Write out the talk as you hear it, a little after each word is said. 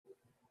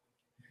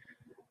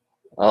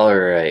All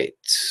right,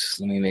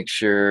 let me make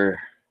sure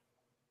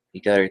you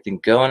got everything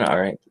going.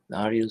 All right, the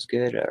audio's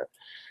good. All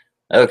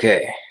right.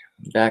 Okay,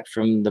 back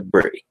from the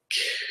break.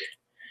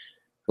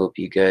 Hope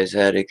you guys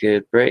had a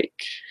good break.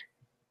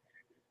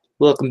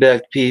 Welcome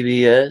back to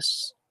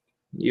PBS,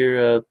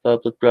 your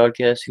public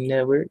broadcasting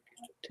network.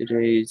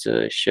 Today's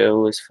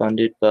show is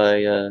funded by,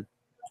 I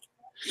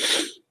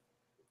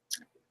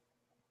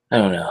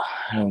don't know.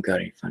 I don't got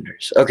any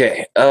funders.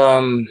 Okay,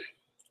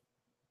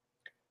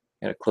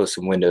 gotta close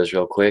some windows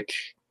real quick.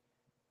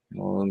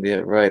 We'll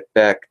get right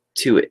back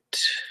to it.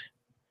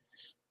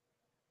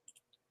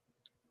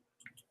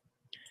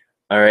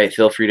 All right,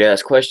 feel free to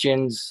ask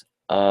questions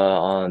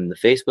on the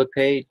Facebook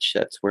page.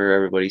 That's where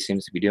everybody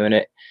seems to be doing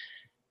it.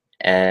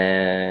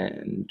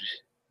 And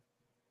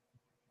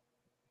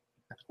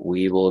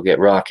we will get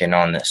rocking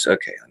on this.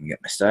 Okay, let me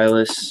get my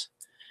stylus.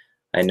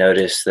 I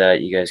noticed that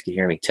you guys can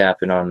hear me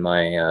tapping on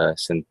my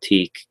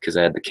Cintiq because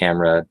I had the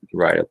camera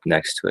right up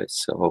next to it.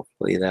 So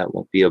hopefully that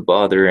won't be a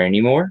bother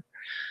anymore.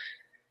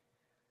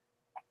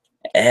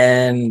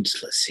 And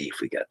let's see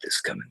if we got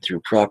this coming through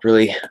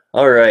properly.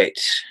 All right.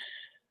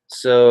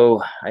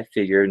 So I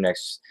figure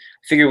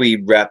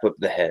we wrap up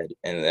the head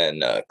and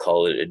then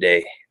call it a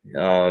day.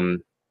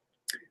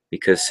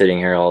 Because sitting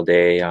here all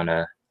day on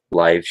a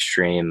live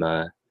stream,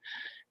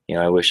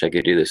 I wish I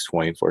could do this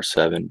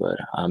 24/7, but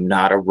I'm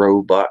not a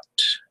robot,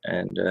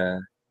 and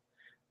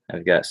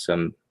I've got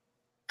some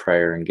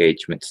prior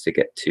engagements to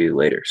get to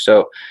later.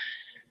 So,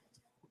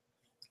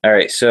 all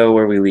right, so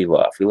where we leave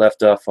off? We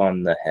left off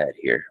on the head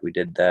here. We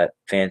did that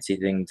fancy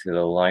thing to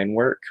the line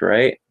work,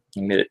 right?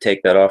 I'm going to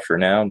take that off for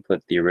now and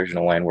put the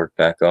original line work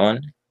back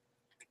on.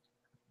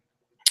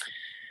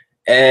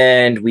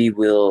 And we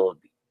will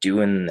be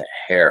doing the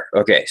hair.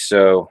 Okay,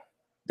 so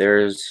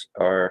there's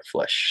our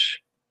flesh,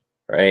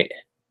 right?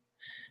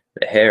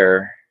 The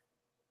hair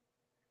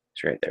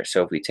is right there.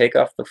 So if we take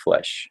off the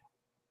flesh,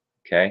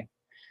 okay,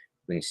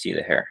 we can see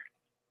the hair.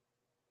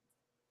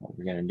 What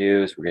we're going to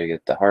do is we're going to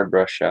get the hard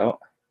brush out,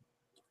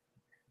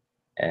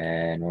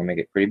 and we'll make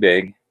it pretty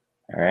big,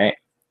 all right?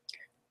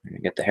 We're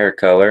going to get the hair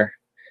color,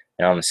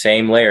 and on the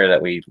same layer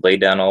that we laid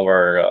down all of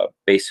our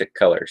basic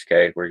colors,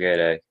 okay, we're going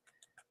to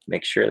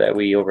make sure that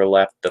we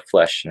overlap the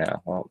flesh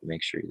now. Well,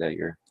 make sure that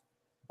your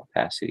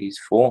opacity is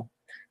full.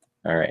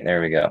 All right,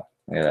 there we go.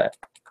 Look at that.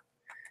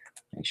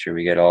 Make sure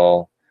we get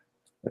all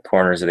the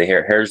corners of the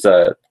hair. Hair's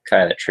the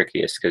kind of the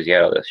trickiest because you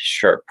have all the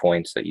sharp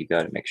points that you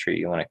got to make sure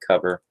you want to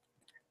cover.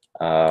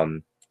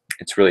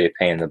 It's really a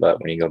pain in the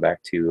butt when you go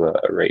back to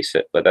erase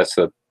it, but that's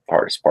the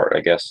hardest part, I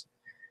guess.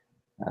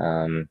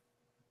 All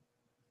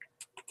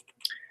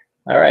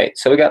right,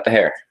 so we got the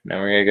hair. Now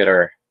we're gonna get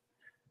our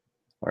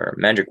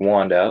magic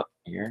wand out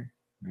here.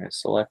 I'm gonna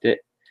select it.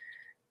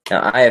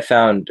 Now I have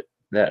found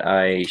that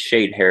I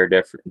shade hair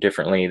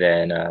differently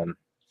than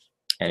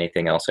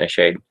anything else I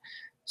shade.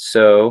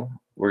 So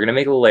we're gonna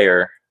make a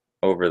layer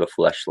over the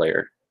flesh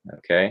layer,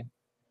 okay?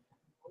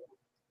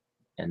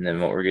 And then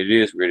what we're gonna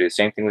do is we're gonna do the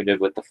same thing we did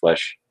with the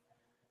flesh.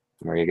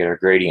 We're gonna get our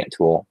gradient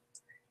tool.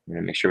 We're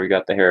gonna make sure we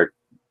got the hair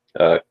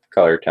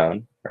color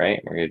tone,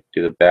 right? We're gonna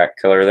do the back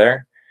color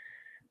there.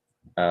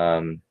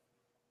 And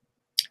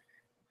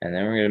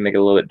then we're gonna make it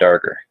a little bit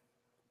darker.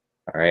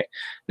 All right.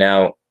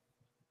 Now,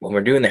 when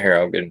we're doing the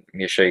hair, I'm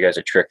gonna show you guys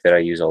a trick that I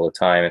use all the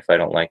time if I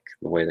don't like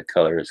the way the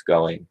color is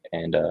going,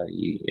 and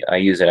I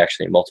use it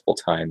actually multiple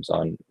times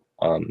on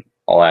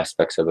all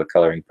aspects of the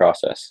coloring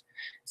process.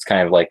 It's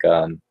kind of like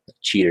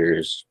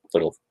cheater's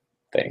little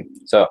thing.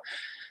 So,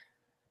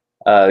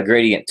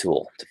 gradient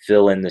tool to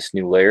fill in this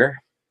new layer.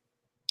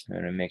 I'm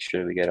gonna make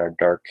sure we get our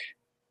dark.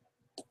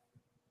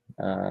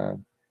 I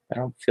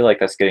don't feel like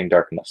that's getting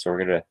dark enough, so we're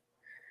gonna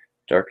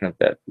darken up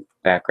that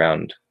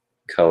background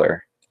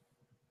color.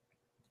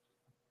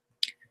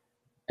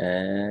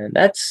 And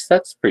that's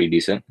pretty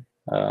decent.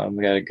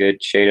 We got a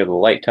good shade of the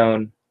light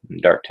tone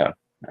and dark tone.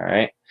 All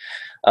right.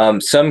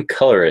 Some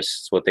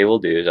colorists, what they will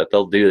do is that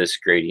they'll do this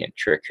gradient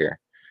trick here,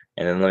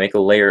 and then they'll make a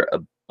layer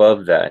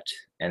above that,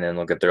 and then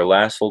they'll get their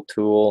lasso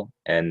tool,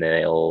 and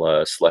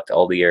they'll select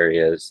all the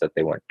areas that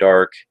they want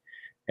dark,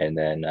 and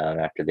then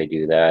after they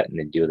do that and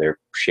they do their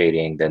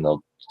shading, then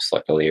they'll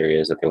select all the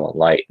areas that they want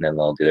light, and then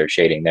they'll do their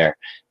shading there.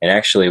 And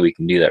actually, we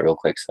can do that real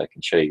quick so I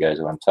can show you guys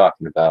what I'm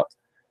talking about.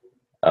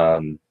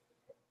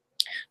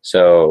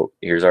 So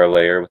here's our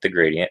layer with the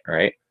gradient,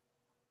 right?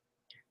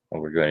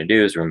 What we're going to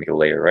do is we're going to make a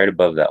layer right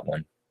above that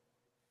one.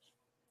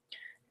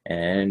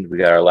 And we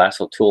got our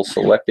lasso tool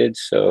selected,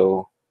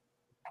 so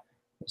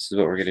this is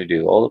what we're going to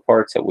do. All the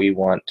parts that we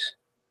want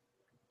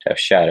to have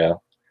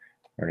shadow,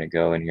 we're going to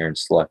go in here and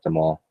select them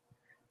all.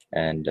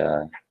 And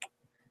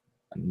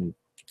I'm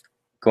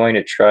going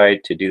to try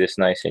to do this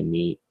nice and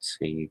neat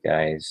so you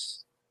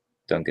guys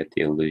don't get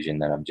the illusion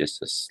that I'm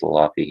just a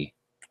sloppy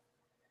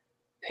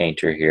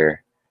painter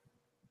here.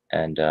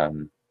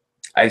 And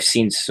I've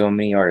seen so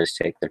many artists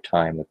take their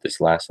time with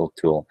this lasso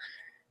tool,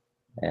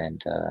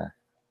 and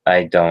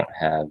I don't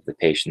have the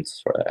patience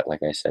for that,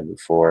 like I said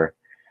before.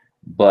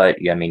 But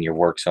I mean, your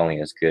work's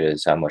only as good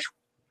as how much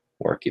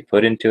work you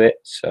put into it,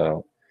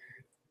 so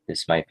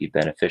this might be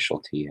beneficial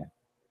to you.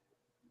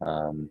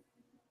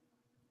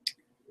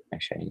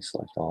 Actually, I need to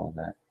select all of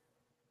that.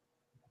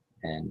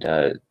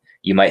 And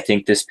you might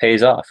think this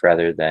pays off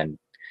rather than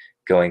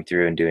going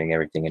through and doing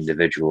everything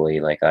individually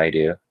like I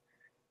do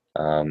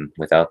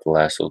without the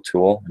lasso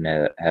tool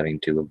and having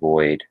to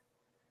avoid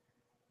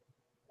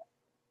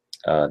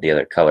the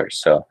other colors.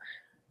 So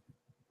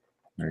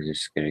we're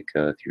just going to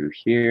go through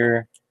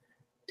here,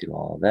 do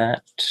all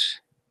that.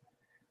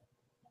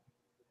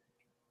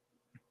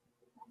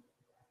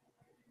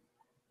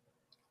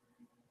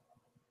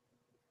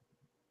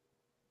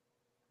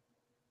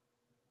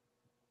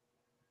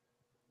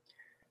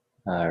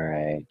 All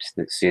right.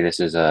 See,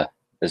 this is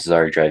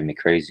already driving me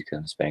crazy because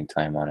I'm spending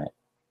time on it.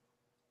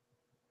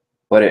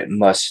 But it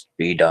must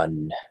be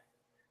done.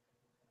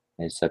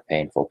 It's a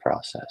painful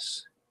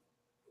process.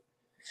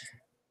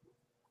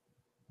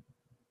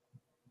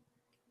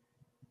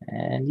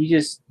 And you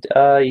just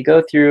you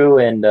go through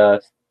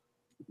and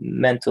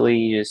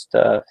mentally just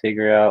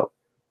figure out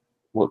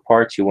what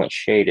parts you want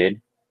shaded,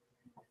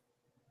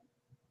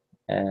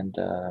 and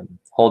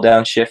hold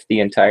down shift the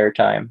entire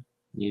time.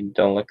 You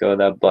don't let go of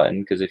that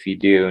button, because if you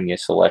do and you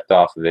select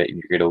off of it,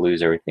 you're going to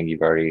lose everything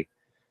you've already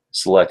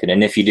selected.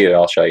 And if you do,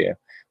 I'll show you.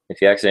 If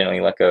you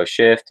accidentally let go of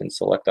shift and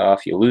select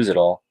off, you lose it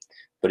all.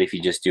 But if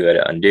you just do it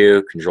at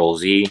undo, Control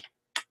Z,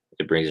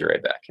 it brings it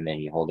right back, and then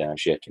you hold down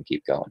shift and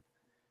keep going.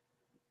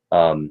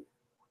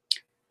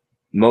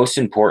 Most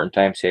important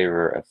time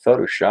saver of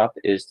Photoshop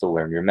is to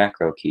learn your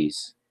macro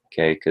keys,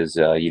 okay? Because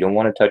you don't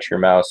want to touch your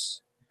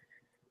mouse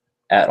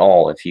at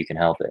all if you can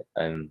help it.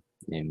 You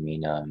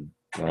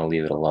want to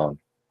leave it alone.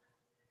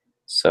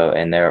 So,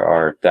 and there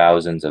are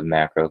thousands of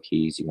macro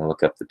keys. You can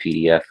look up the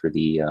PDF for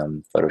the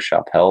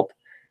Photoshop help,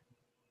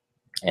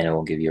 and it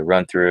will give you a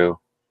run through.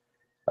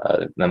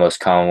 The most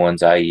common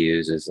ones I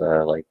use is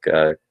like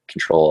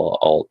Control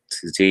Alt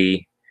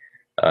Z.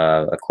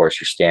 Of course,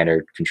 your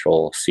standard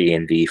Control C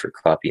and V for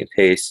copy and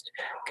paste.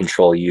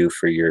 Control U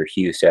for your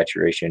hue,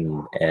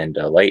 saturation, and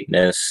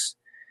lightness.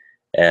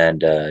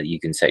 And you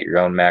can set your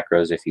own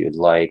macros if you would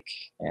like,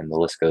 and the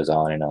list goes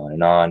on and on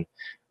and on.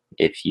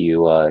 If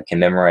you can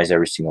memorize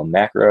every single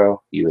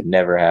macro, you would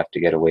never have to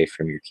get away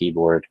from your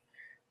keyboard,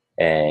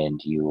 and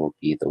you will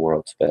be the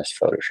world's best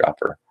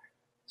Photoshopper.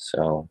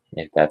 So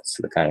if that's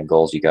the kind of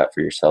goals you got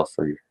for yourself,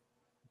 for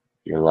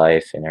your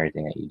life and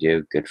everything that you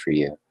do, good for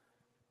you.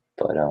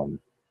 But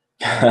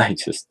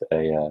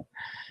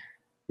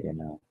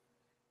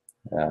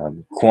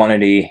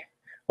quantity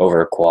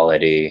over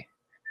quality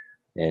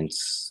in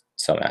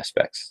some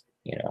aspects,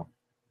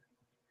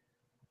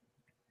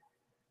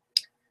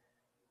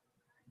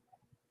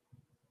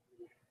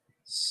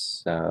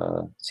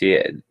 So, see,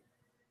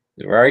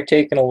 we're already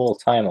taking a little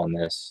time on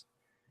this,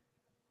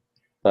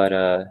 but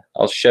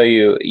I'll show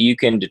you. You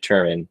can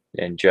determine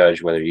and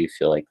judge whether you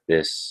feel like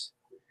this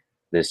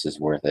is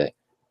worth it.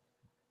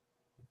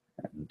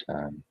 And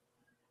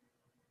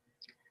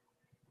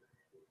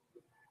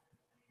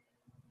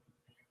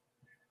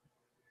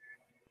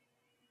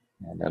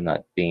I'm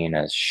not being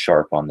as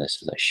sharp on this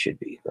as I should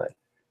be, but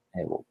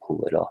it will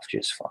pull it off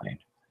just fine.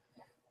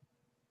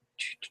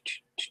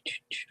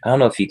 I don't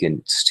know if you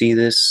can see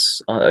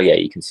this. Oh yeah,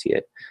 you can see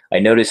it. I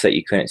noticed that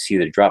you couldn't see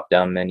the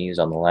drop-down menus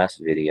on the last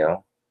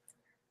video.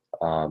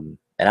 And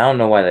I don't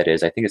know why that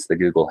is. I think it's the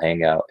Google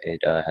Hangout.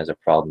 It has a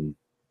problem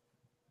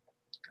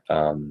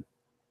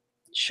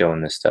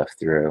showing this stuff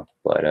through,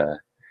 but I'm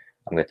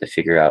going to have to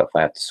figure out if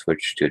I have to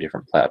switch to a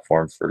different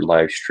platform for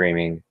live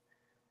streaming,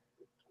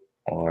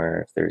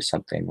 or if there's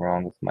something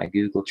wrong with my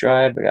Google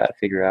Drive. I got to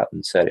figure out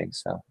in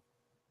settings. So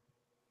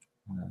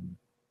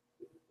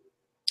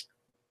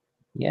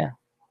yeah,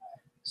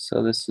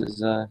 so this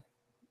is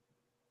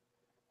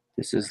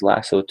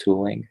lasso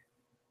tooling,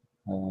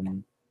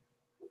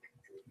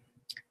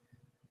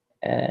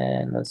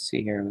 and let's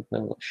see here with a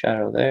little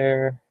shadow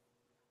there.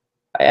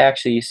 I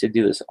actually used to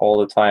do this all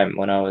the time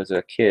when I was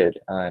a kid,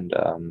 and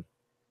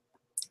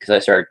because I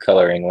started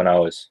coloring when I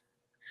was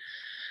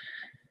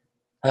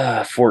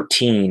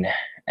 14,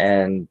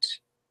 and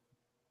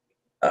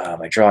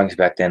my drawings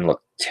back then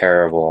looked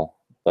terrible,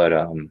 but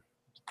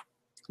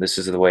this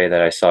is the way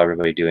that I saw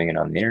everybody doing it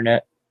on the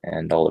internet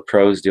and all the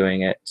pros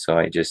doing it, so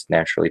I just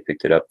naturally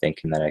picked it up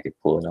thinking that I could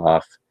pull it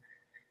off.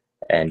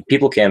 And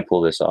people can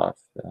pull this off.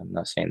 I'm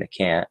not saying they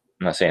can't.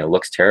 I'm not saying it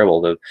looks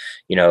terrible.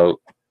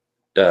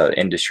 The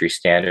industry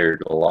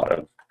standard, a lot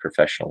of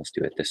professionals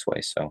do it this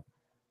way, so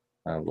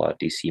a lot of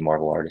DC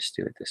Marvel artists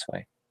do it this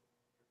way.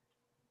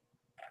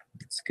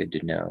 It's good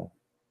to know.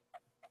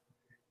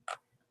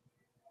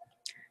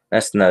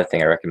 That's another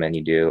thing I recommend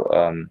you do.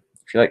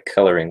 If you like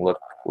coloring, look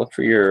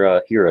for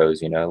your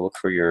heroes. Look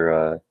for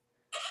your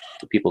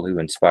the people who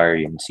inspire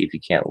you, and see if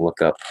you can't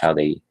look up how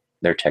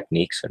their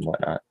techniques and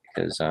whatnot.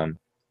 Because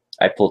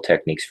I pull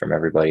techniques from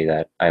everybody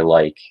that I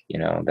like,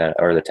 that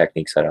are the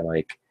techniques that I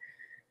like,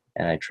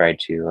 and I try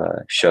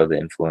to show the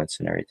influence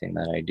in everything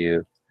that I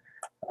do.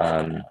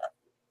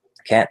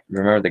 Can't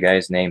remember the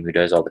guy's name who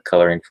does all the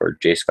coloring for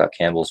J. Scott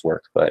Campbell's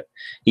work, but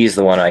he's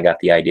the one I got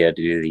the idea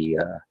to do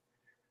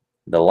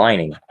the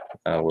lining.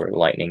 We're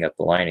lightening up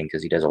the lining,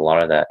 because he does a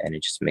lot of that, and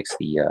it just makes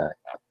the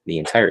the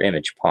entire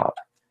image pop.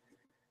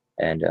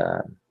 And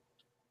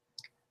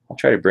I'll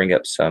try to bring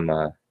up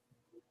some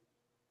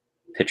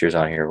pictures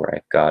on here where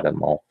I've got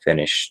them all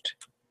finished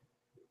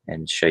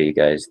and show you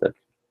guys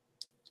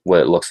what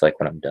it looks like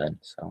when I'm done.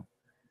 So,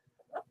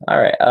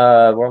 all right,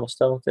 we're almost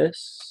done with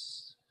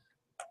this.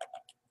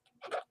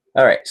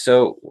 All right,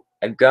 so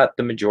I've got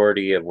the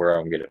majority of where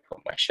I'm going to put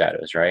my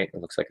shadows, right? It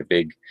looks like a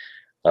big,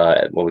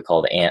 what we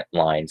call the ant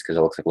lines, because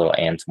it looks like little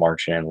ants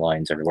marching in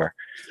lines everywhere.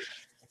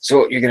 So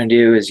what you're going to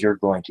do is you're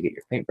going to get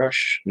your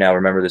paintbrush. Now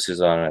remember, this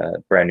is on a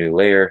brand new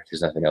layer.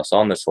 There's nothing else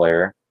on this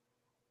layer.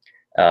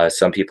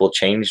 Some people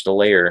change the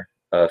layer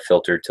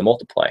filter to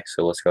multiply.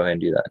 So let's go ahead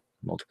and do that.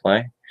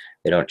 Multiply.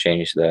 They don't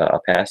change the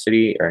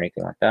opacity or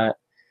anything like that.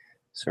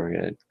 So we're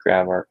going to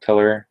grab our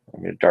color.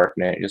 We're going to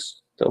darken it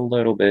just a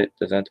little bit.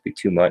 Doesn't have to be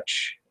too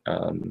much.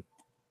 All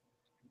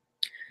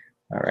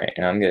right,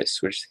 and I'm going to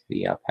switch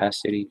the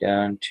opacity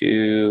down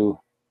to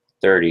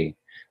 30.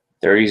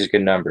 30 is a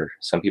good number.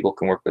 Some people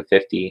can work with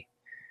 50.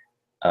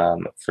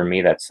 For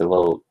me, that's a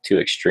little too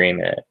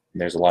extreme, and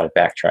there's a lot of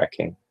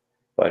backtracking.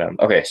 But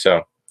okay,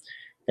 so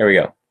here we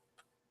go.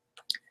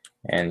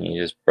 And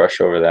you just brush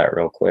over that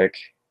real quick.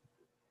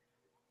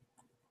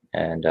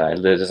 And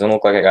it doesn't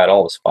look like I got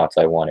all the spots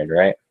I wanted,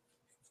 right?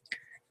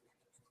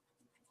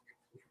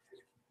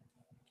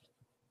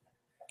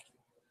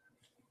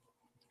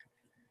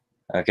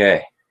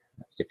 Okay,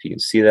 if you can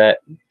see that,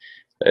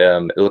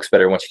 it looks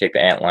better once you take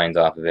the ant lines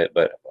off of it,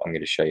 but I'm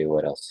going to show you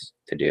what else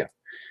to do.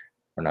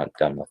 We're not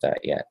done with that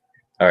yet.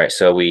 All right,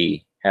 so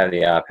we have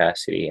the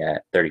opacity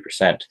at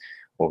 30%.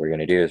 What we're going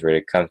to do is we're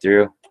going to come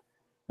through and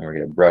we're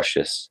going to brush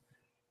this.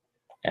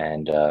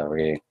 And we're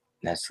going to,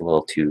 that's a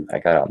little too, I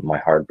got out my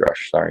hard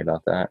brush, sorry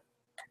about that.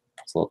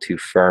 It's a little too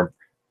firm.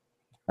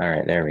 All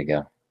right, there we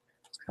go.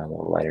 It's got a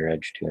little lighter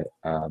edge to it.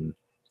 We're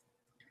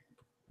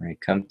going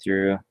to come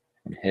through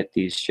and hit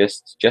these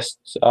just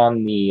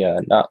on the,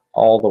 not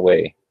all the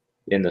way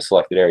in the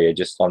selected area,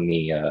 just on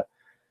the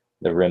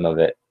rim of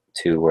it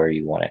to where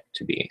you want it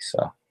to be.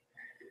 So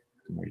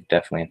we're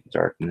definitely have to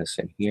darken this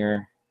in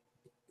here.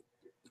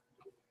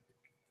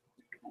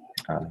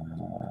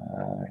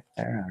 Right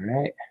there, all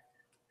right.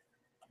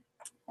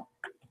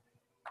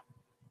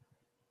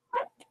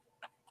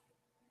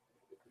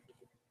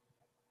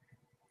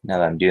 Now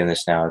that I'm doing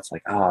this now, it's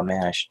like, oh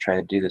man, I should try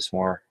to do this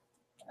more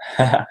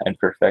and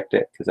perfect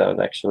it, because that was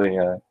actually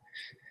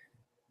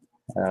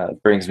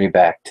brings me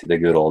back to the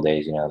good old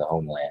days, you know, the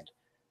homeland.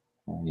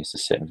 I used to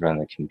sit in front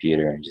of the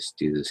computer and just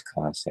do this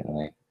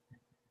constantly.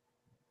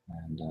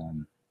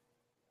 And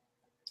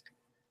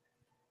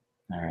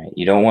all right,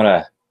 you don't want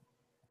to.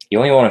 You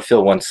only want to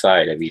fill one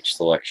side of each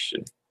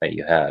selection that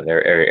you have,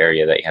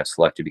 area that you have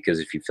selected, because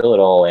if you fill it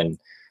all in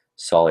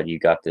solid, you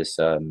got this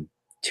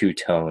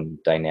two-tone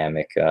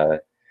dynamic.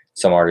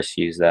 Some artists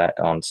use that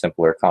on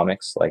simpler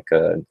comics, like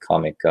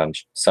comic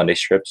Sunday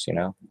strips, you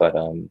know, but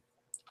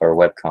or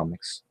web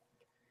comics.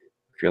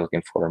 If you're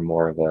looking for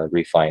more of a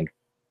refined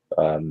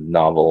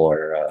novel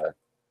or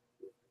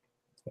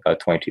a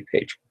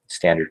 22-page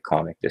standard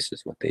comic, this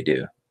is what they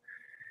do.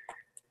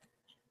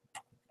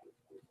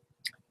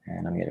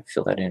 And I'm going to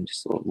fill that in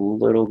just a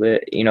little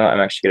bit. You know, I'm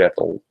actually going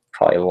to have to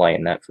probably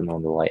lighten that from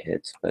when the light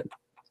hits, but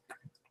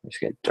I'm just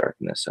going to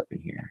darken this up in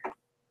here.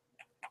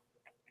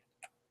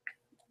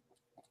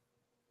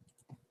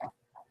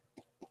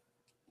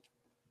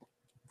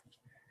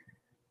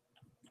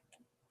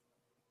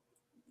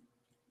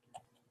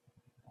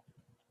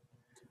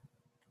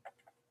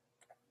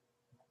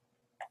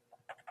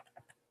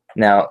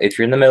 Now, if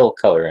you're in the middle of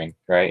coloring,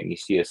 right, and you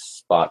see a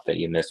spot that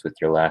you missed with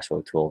your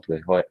lasso tool,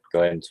 go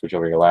ahead and switch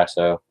over your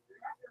lasso,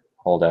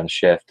 hold down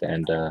Shift,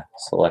 and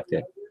select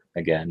it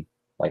again.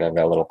 Like I've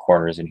got little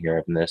corners in here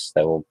of this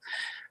that will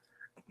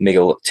make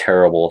it look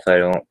terrible if I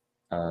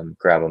don't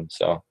grab them.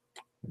 So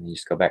you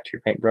just go back to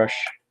your paintbrush.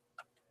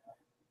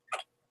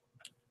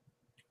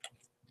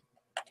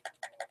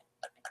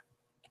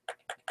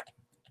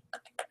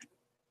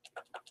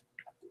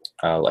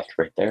 Like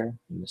right there,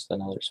 missed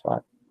another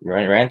spot.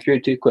 Ran through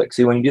it too quick.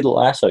 See, when you do the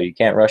lasso, you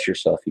can't rush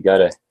yourself. You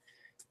gotta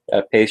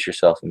pace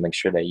yourself and make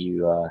sure that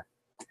you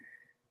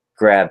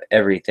grab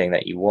everything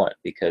that you want,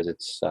 because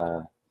it's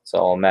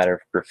all a matter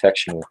of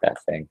perfection with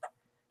that thing.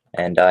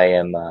 And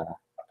I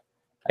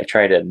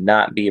try to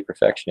not be a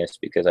perfectionist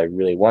because I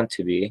really want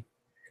to be,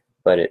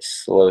 but it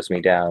slows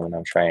me down when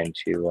I'm trying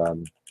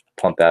to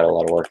pump out a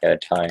lot of work at a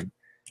time.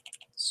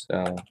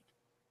 So,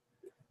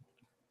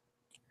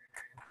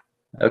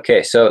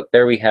 okay, so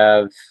there we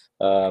have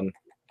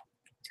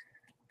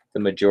the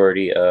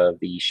majority of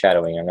the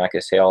shadowing. I'm not going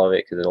to say all of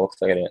it because it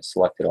looks like I didn't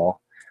select it all,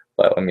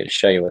 but I'm going to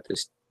show you what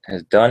this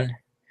has done,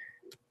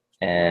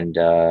 and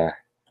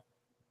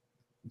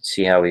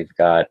see how we've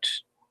got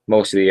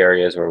most of the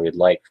areas where we'd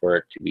like for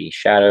it to be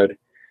shadowed,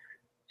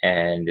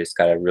 and it's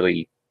got a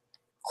really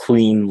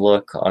clean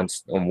look on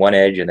one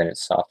edge and then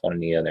it's soft on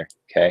the other.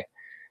 Okay,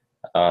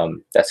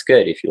 that's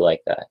good if you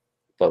like that,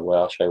 but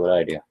I'll show you what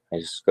I do. I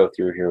just go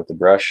through here with the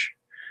brush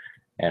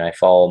and I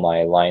follow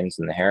my lines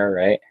in the hair,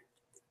 right?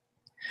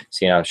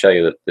 See, now I'll show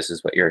you that this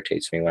is what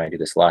irritates me when I do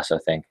this lasso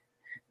thing.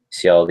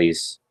 See all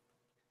these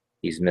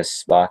missed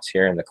spots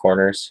here in the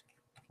corners?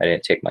 I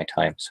didn't take my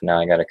time, so now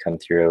I got to come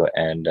through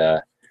and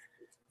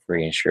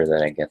re-ensure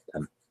that I get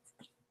them.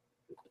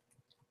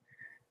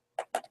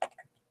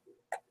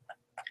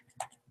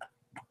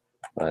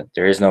 But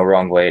there is no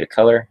wrong way to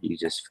color. You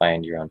just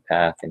find your own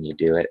path and you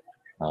do it.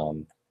 All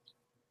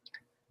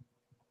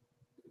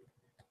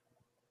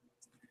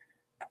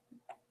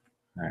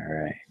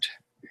right.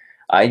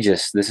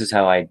 This is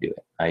how I do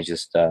it. I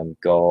just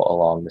go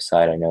along the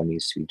side I know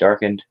needs to be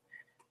darkened.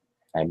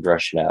 I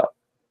brush it out.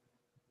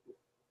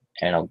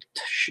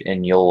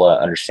 And you'll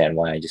understand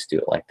why I just do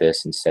it like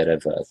this instead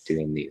of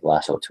doing the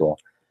lasso tool.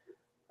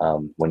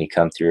 When you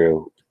come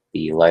through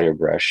the lighter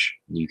brush,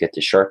 you get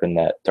to sharpen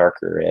that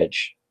darker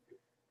edge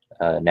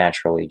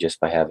naturally just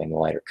by having a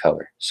lighter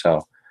color.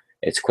 So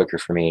it's quicker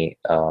for me.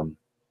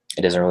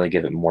 It doesn't really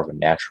give it more of a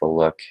natural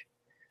look,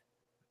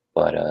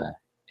 but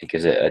it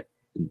gives it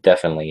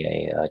definitely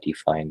a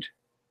defined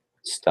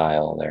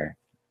style there.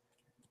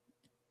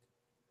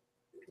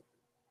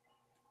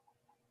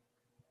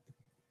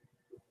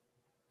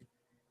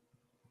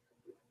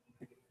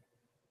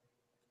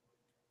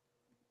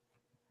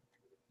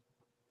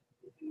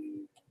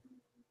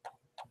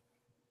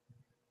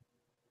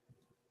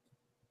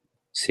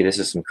 See, this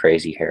is some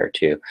crazy hair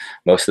too.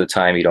 Most of the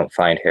time you don't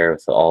find hair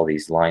with all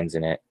these lines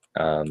in it.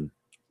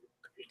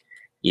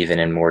 Even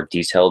in more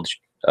detailed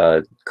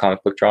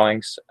comic book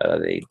drawings,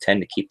 they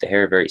tend to keep the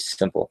hair very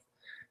simple.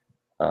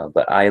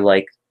 But I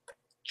like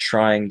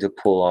trying to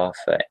pull off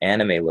an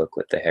anime look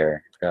with the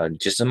hair,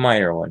 just a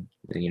minor one,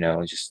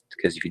 just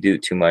because if you do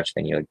it too much,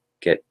 then you'll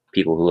get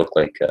people who look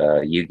like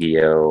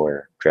Yu-Gi-Oh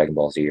or Dragon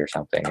Ball Z or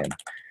something,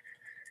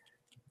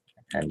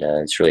 and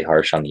it's really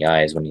harsh on the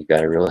eyes when you've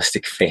got a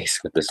realistic face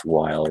with this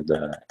wild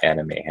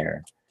anime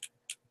hair.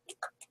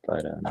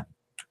 But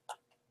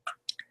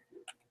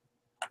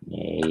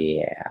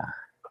yeah,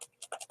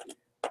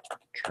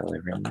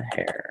 color in the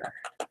hair.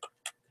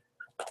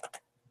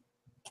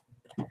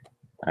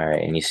 All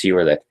right, and you see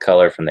where the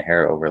color from the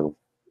hair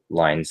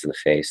overlines the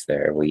face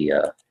there.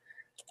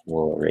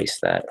 We'll erase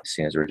that as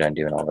soon as we're done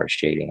doing all of our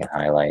shading and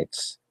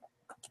highlights.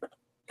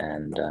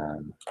 And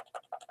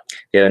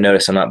yeah,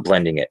 notice I'm not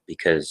blending it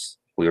because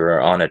we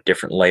were on a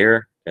different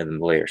layer, and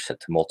the layer is set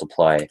to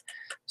multiply,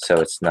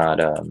 so it's not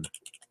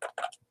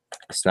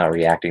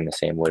reacting the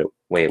same way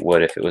it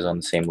would if it was on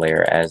the same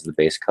layer as the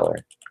base color,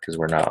 because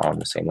we're not on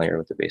the same layer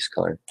with the base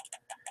color.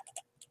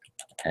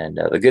 And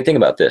the good thing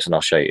about this, and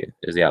I'll show you,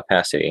 is the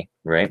opacity,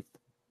 right?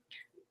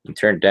 You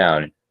turn it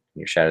down, and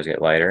your shadows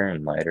get lighter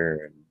and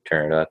lighter, and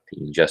turn it up,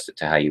 you adjust it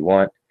to how you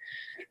want.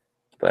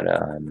 But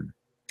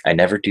I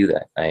never do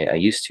that. I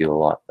used to a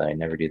lot, but I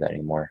never do that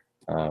anymore.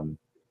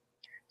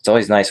 It's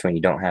always nice when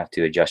you don't have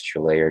to adjust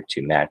your layer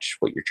to match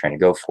what you're trying to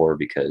go for,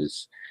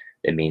 because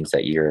it means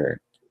that you're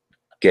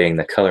getting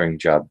the coloring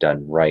job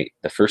done right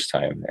the first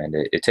time, and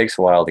it takes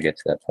a while to get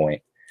to that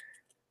point.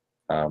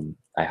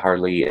 I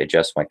hardly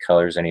adjust my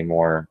colors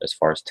anymore as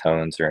far as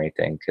tones or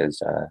anything, because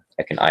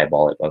I can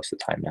eyeball it most of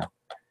the time now.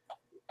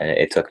 And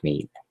it took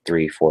me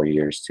 3-4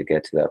 years to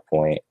get to that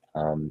point.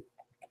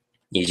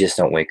 You just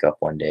don't wake up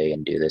one day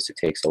and do this. It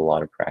takes a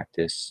lot of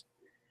practice.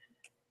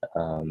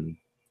 It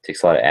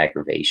takes a lot of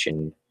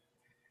aggravation.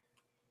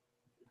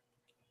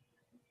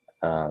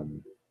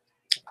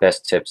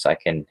 Best tips I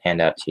can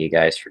hand out to you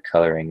guys for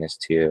coloring is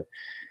to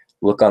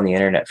look on the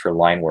internet for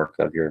line work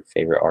of your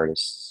favorite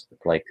artists,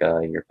 like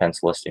your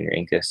pencilists and your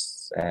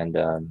inkists, and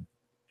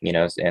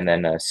and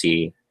then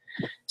see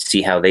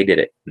how they did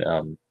it.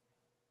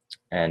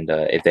 And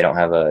if they don't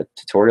have a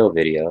tutorial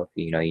video,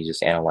 you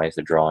just analyze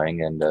the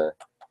drawing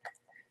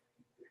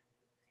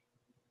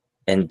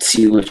and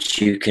see what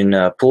you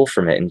can pull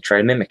from it and try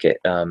to mimic it.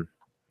 Some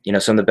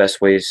of the best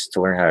ways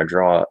to learn how to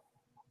draw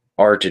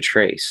are to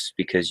trace,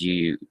 because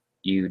you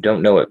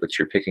don't know it, but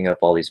you're picking up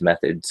all these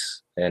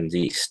methods and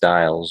these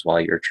styles while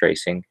you're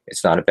tracing.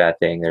 It's not a bad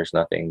thing. There's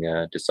nothing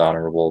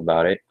dishonorable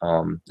about it,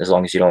 as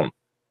long as you don't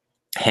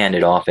hand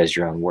it off as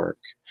your own work.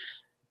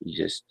 You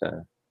just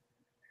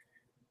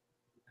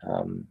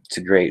it's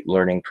a great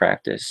learning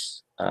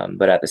practice,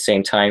 but at the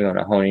same time you want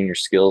to hone in your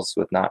skills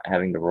with not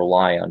having to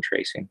rely on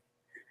tracing.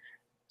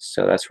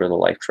 So that's where the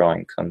life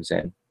drawing comes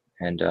in.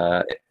 And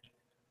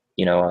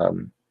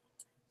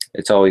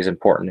it's always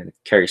important to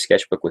carry a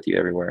sketchbook with you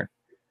everywhere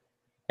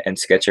and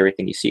sketch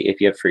everything you see.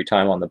 If you have free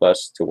time on the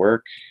bus to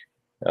work,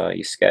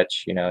 you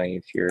sketch.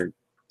 If you're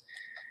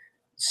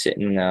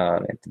sitting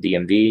at the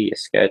DMV, you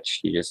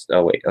sketch. You just,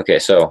 oh wait, okay,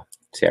 so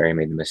see, I already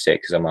made the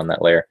mistake because I'm on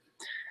that layer.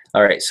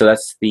 All right, so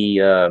that's the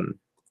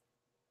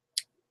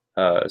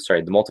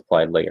the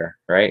multiplied layer,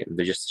 right?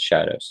 They're just the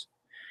shadows.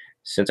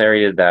 Since I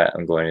already did that,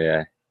 I'm going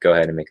to go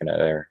ahead and make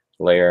another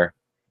layer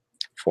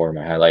for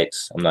my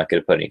highlights. I'm not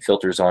going to put any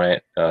filters on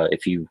it.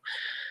 If you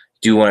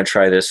do want to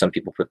try this, some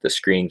people put the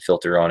screening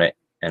filter on it,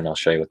 and I'll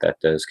show you what that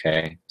does.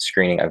 Okay,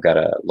 screening, I've got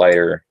a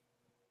lighter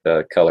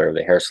color of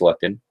the hair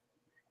selected,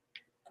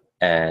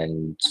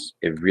 and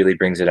it really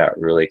brings it out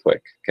really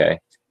quick. Okay,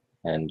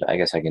 and I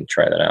guess I can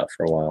try that out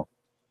for a while,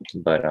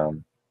 but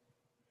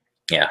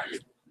yeah,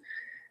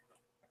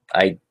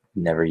 I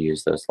never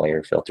use those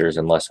layer filters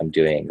unless I'm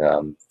doing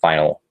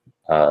final,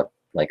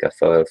 like a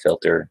photo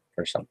filter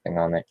or something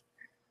on it.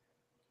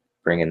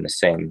 Bring in the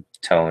same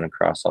tone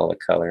across all the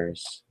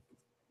colors.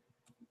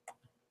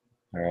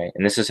 All right,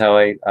 and this is how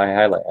I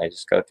highlight. I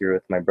just go through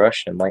with my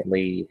brush and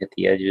lightly hit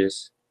the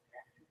edges.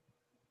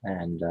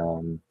 And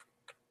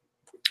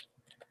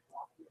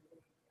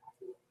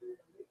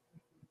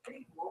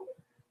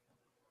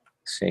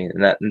see,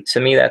 and that, and to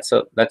me, that's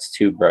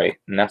too bright,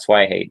 and that's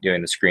why I hate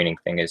doing the screening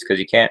thing, is because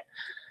you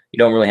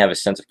don't really have a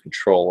sense of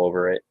control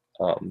over it.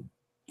 What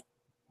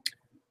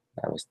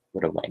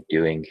am I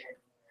doing?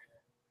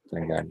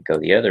 I'm gonna go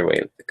the other way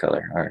with the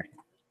color. All right,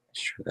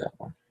 let's try that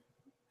one.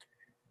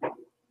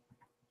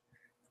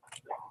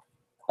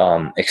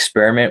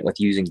 Experiment with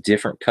using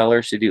different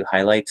colors to do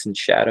highlights and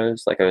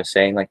shadows. Like I was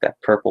saying, like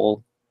that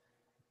purple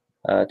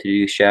to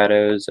do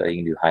shadows. You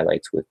can do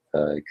highlights with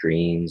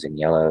greens and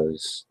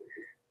yellows.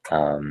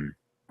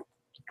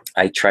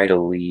 I try to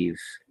leave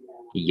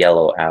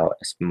yellow out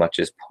as much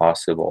as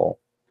possible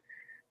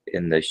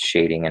in the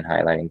shading and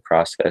highlighting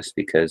process,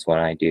 because when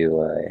I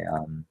do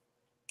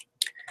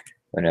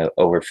an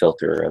over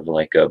filter of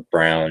like a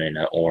brown and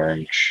an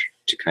orange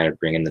to kind of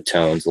bring in the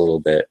tones a little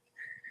bit,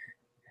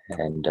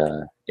 and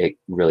it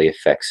really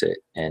affects it,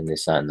 and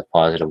it's not in the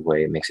positive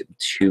way. It makes it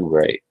too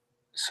bright.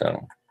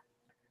 So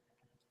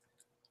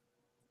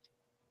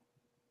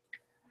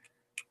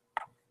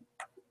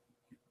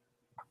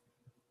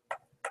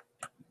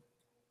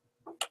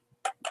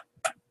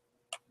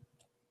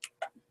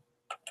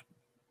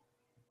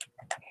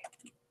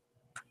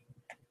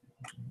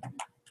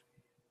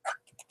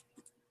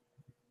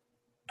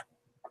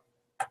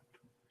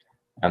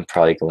I'm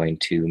probably going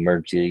to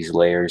merge these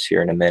layers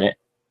here in a minute,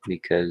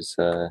 because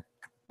I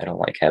don't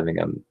like having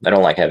them. I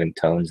don't like having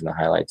tones and the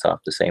highlights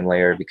off the same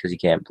layer, because you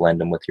can't blend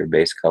them with your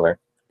base color.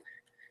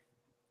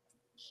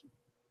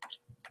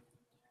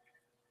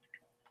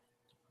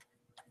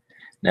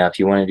 Now, if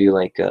you want to do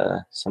like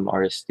some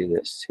artists do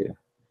this too,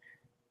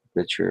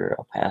 put your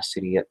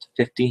opacity up to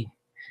 50,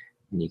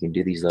 and you can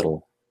do these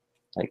little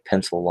like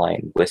pencil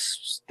line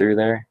wisps through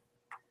there.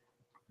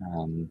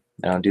 I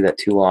don't do that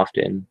too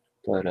often,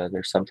 but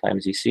there's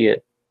sometimes you see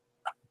it.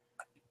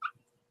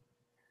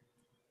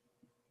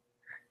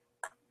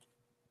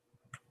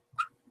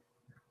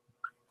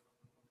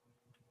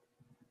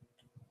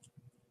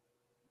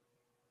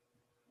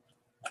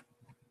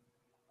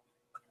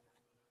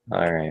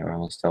 All right, we're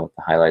almost done with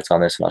the highlights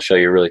on this, and I'll show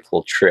you a really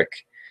cool trick,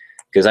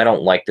 because I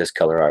don't like this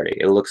color already.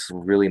 It looks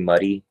really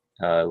muddy.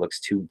 It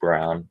looks too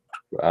brown.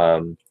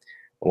 I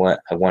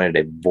wanted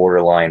a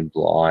borderline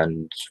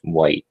blonde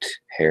white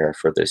hair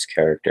for this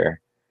character,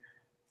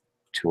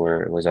 to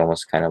where it was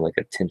almost kind of like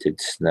a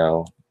tinted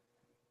snow.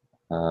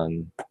 Let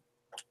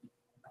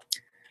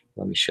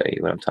me show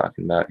you what I'm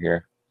talking about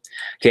here.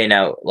 Okay,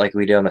 now like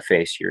we did on the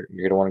face, you're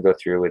gonna want to go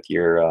through with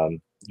your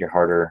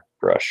harder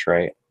brush,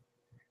 right?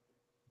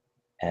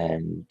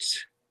 And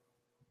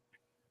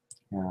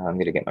I'm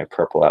gonna get my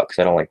purple out because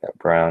I don't like that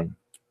brown.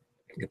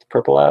 Get the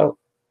purple out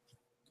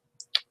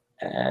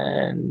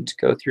and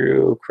go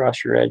through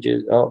across your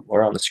edges. Oh,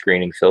 we're on the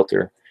screening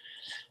filter.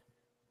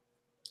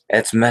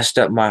 It's messed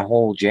up my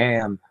whole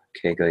jam.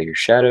 Okay, go to your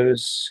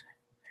shadows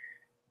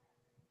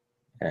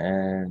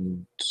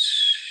and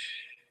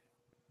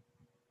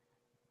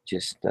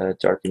just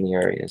darken the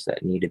areas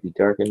that need to be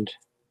darkened.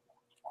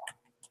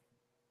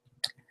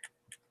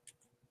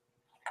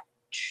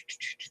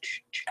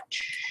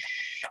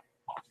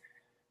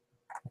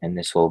 And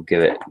this will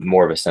give it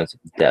more of a sense of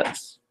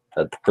depth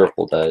that the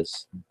purple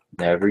does.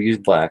 Never use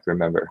black,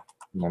 remember.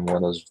 Remember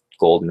one of those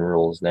golden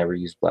rules, never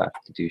use black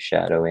to do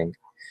shadowing.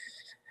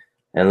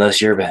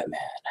 Unless you're Batman,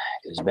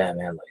 because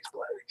Batman likes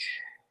black.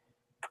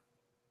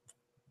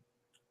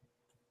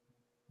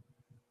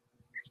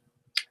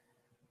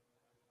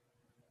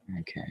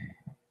 Okay.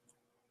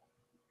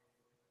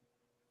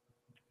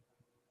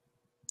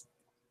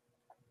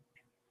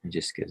 It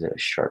just gives it a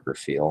sharper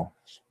feel.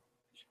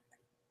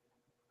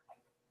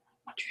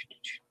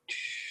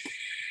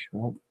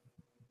 Oh.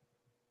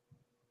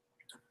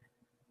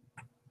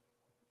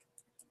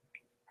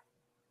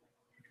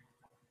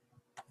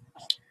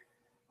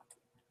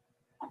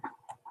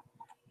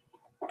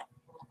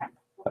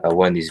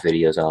 One of these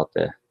videos I'll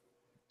have to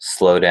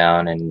slow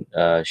down and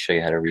show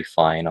you how to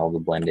refine all the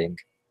blending.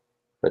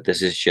 But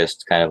this is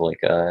just kind of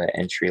like a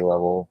entry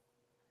level,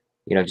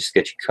 you know, just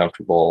get you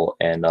comfortable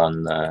and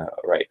on the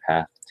right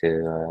path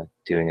to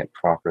doing it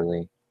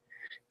properly.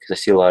 Because I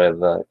see a lot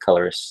of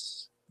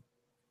colorists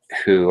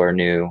who are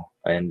new,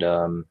 and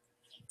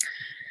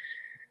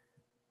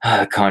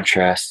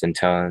contrast and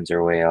tones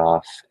are way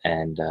off.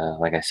 And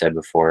like I said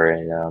before,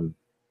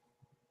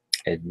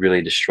 it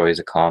really destroys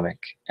a comic.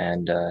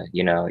 And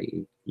you know,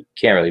 you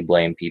can't really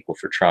blame people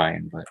for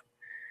trying, but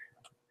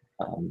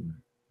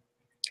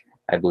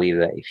I believe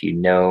that if you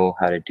know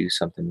how to do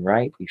something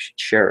right, you should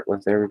share it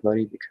with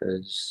everybody,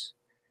 because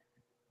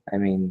I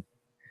mean,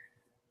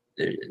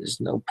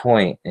 there's no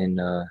point in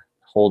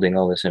holding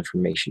all this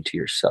information to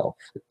yourself.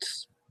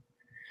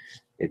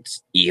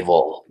 It's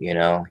evil, you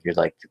know. You're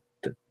like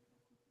the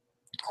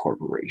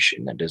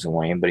corporation that doesn't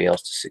want anybody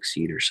else to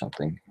succeed or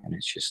something, and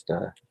it's just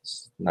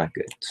it's not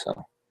good. So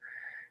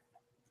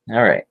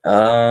all right,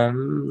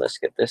 let's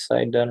get this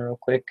side done real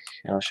quick,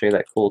 and I'll show you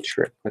that cool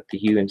trick with the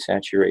hue and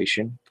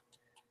saturation.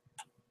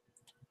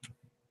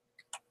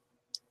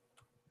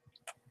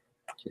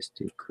 Just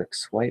do quick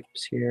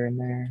swipes here and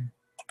there.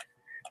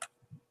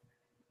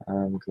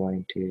 I'm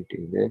going to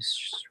do this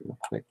just real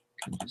quick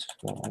and just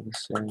fill all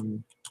this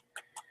in.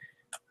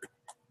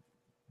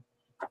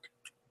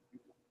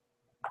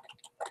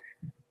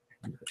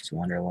 Some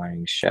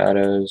underlining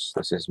shadows.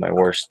 This is my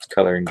worst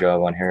coloring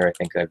job on hair I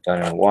think I've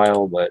done in a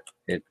while, but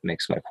it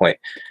makes my point.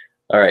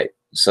 All right,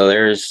 so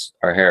there's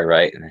our hair,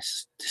 right? And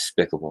it's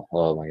despicable.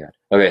 Oh my god.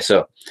 Okay,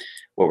 so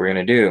what we're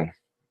gonna do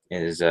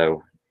is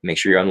make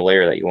sure you're on the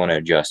layer that you want to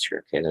adjust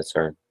here. Okay, that's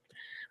our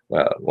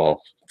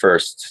well.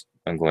 First,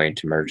 I'm going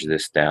to merge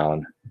this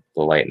down,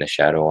 the light and the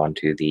shadow,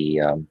 onto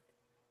the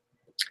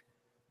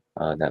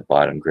that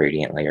bottom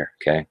gradient layer.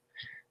 Okay,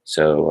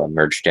 so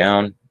merge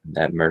down.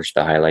 That merged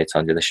the highlights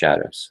onto the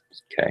shadows.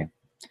 Okay,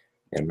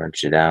 and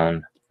merge it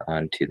down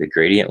onto the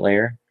gradient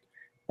layer,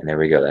 and there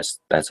we go.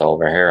 That's all of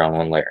our hair on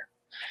one layer.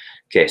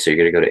 Okay, so you're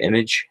gonna go to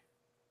Image,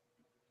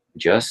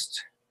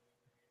 Adjust,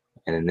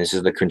 and then this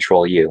is the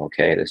Control U.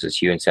 Okay, this is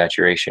hue and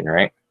saturation,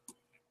 right?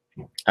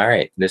 All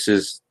right, this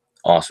is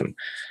awesome.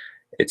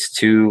 It's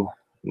too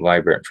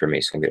vibrant for me,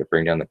 so I'm gonna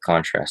bring down the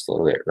contrast a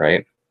little bit,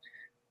 right?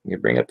 I'm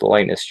gonna bring up the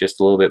lightness just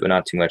a little bit, but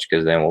not too much,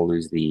 because then we'll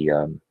lose the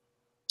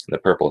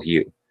purple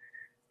hue.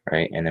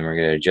 Right, and then we're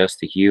going to adjust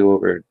the hue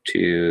over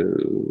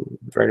to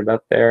right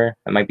about there.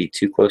 That might be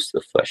too close to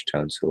the flesh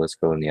tone, so let's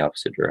go in the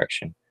opposite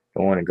direction.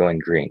 Don't want to go in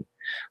green,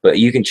 but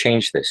you can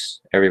change this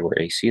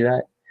everywhere. You see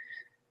that?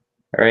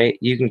 All right,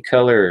 you can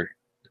color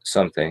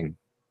something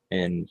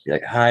and be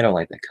like, I don't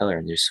like that color,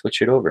 and just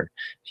switch it over.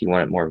 If you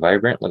want it more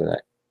vibrant, look at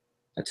that.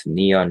 That's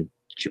Neon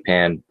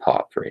Japan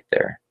Pop right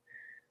there.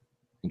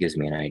 It gives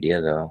me an idea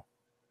though.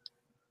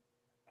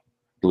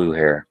 Blue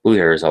hair. Blue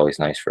hair is always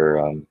nice for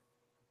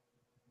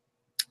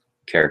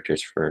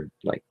characters for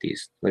like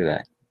these. Look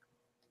at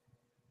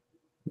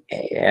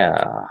that.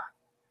 Yeah,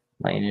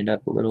 lighten it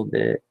up a little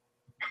bit.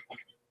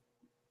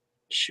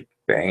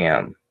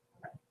 Bam.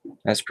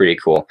 That's pretty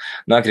cool. I'm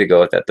not gonna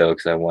go with that though,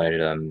 because I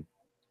wanted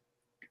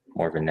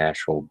more of a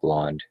natural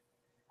blonde.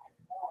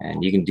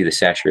 And you can do the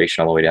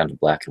saturation all the way down to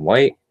black and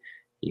white.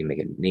 You can make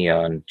it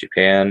Neon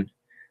Japan.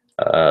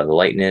 The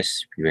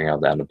lightness, you bring it all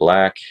down to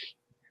black,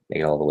 make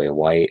it all the way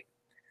white.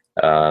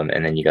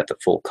 And then you got the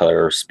full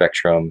color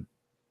spectrum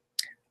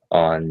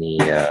on the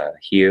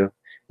hue,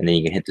 and then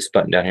you can hit this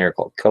button down here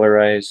called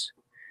Colorize,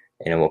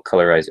 and it will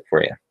colorize it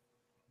for you.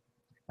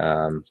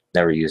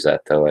 Never use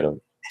that though. I don't.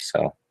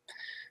 So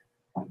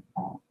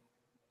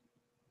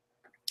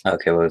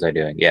okay, what was I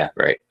doing? Yeah,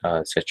 right.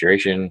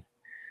 Saturation.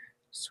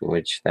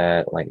 Switch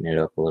that. Lighten it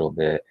up a little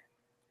bit.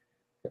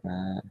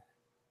 Don't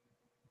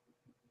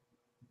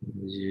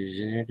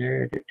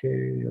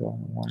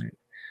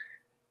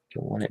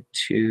want it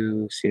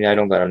to. See, I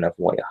don't got enough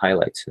white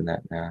highlights in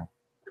that now,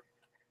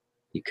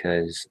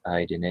 because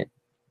I didn't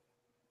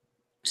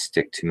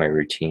stick to my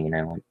routine.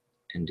 I went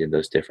and did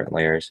those different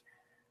layers.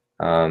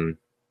 That's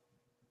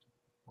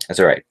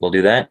all right. We'll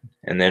do that.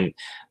 And then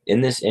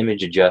in this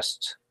image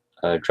adjust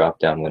drop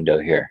down window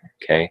here,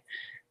 okay,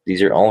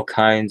 these are all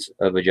kinds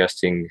of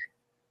adjusting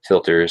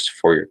filters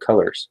for your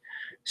colors.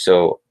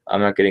 So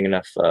I'm not getting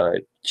enough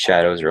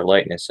shadows or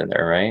lightness in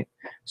there, right?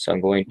 So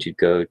I'm going to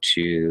go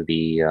to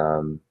the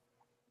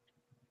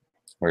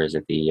where is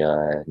it?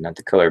 The not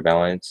the color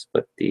balance,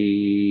 but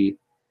the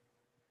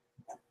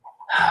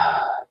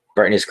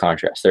brightness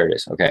contrast. There it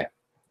is. Okay.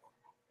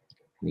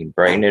 We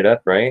brighten it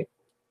up, right?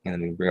 And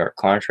then we bring our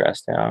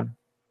contrast down.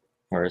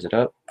 Where is it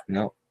up?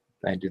 Nope.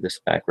 I do this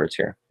backwards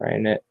here.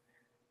 Brighten it.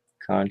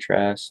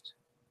 Contrast.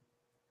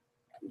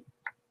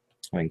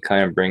 I can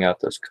kind of bring out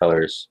those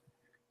colors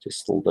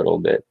just a little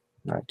bit.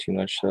 Not too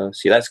much though.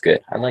 See, that's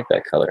good. I like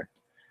that color.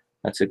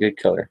 That's a good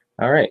color.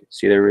 All right.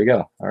 See, there we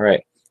go. All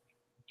right.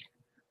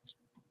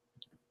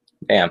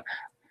 Bam.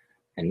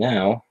 And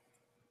now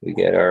we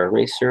get our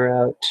eraser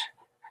out.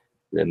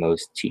 The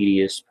most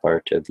tedious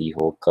part of the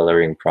whole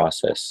coloring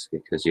process,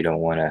 because you don't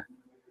want to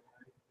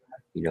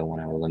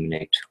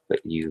eliminate what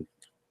you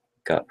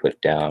got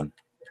put down.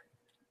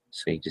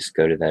 So you just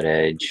go to that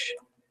edge.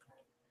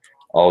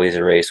 Always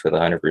erase with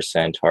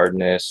 100%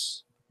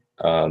 hardness,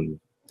 or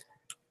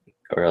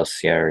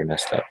else, yeah, I already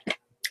messed up.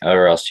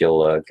 Or else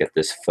you'll get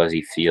this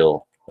fuzzy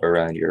feel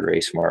around your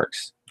erase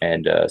marks,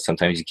 and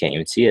sometimes you can't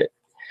even see it,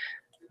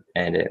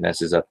 and it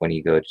messes up when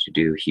you go to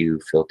do hue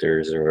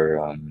filters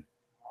or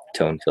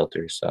tone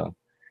filters. So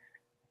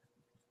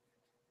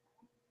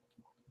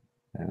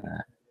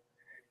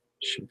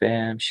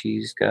shabam,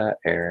 she's got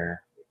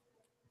air.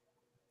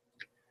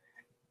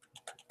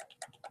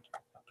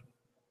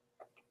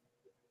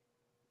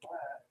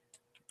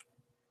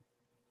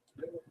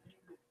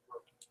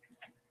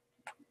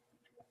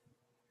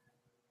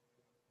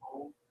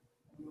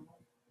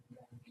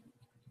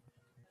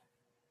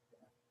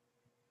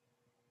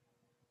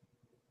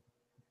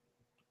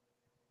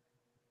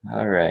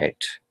 All right.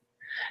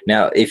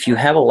 Now, if you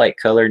have a light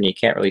color and you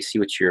can't really see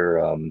what you're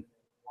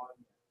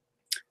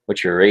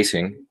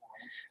erasing,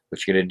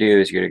 what you're gonna do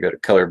is you're gonna go to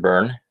color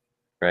burn,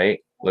 right?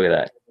 Look at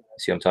that.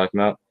 See what I'm talking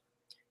about?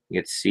 You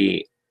get to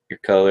see your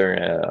color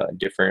in a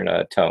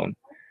different tone,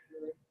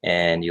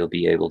 and you'll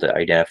be able to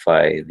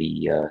identify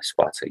the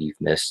spots that you've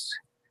missed.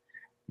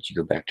 Did you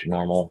go back to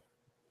normal?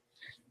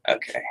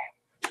 Okay.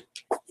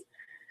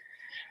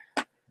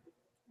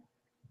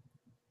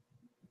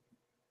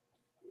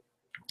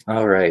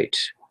 All right.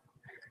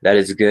 That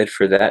is good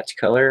for that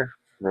color.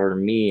 For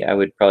me, I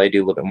would probably do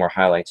a little bit more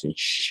highlights and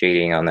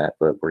shading on that,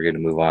 but we're going to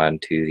move on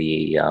to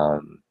the,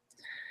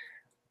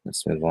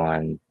 let's move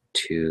on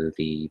to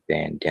the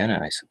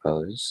bandana, I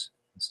suppose.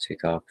 Let's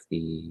take off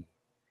the,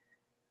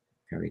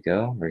 there we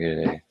go. We're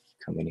going to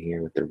come in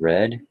here with the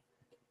red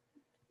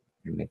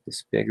and make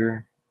this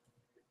bigger.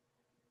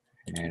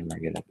 And we're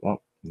going to,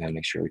 well, we got to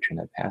make sure we turn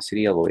the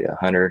opacity all the way to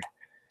 100.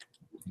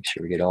 Make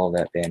sure we get all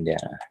that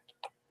bandana.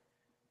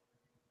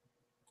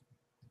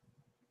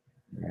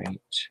 All right.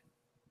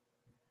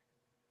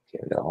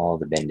 Okay, we got all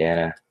the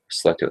bandana.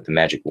 Select it with the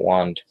magic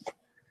wand.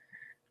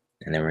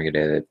 And then we're going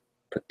to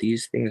put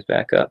these things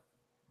back up.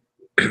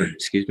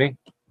 Excuse me.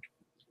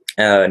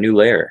 New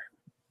layer.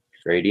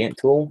 Gradient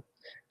tool.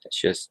 It's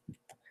just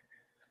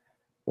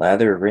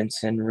lather,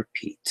 rinse, and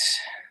repeat.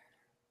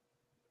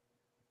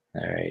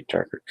 All right,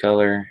 darker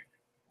color.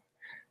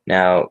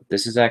 Now,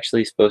 this is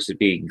actually supposed to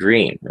be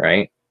green,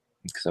 right?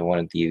 Because I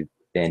wanted the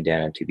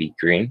bandana to be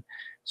green.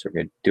 So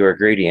we're going to do our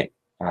gradient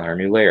on our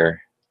new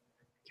layer.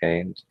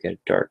 Okay, get it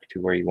dark to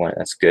where you want it.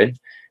 That's good.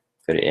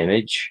 Go to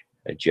image,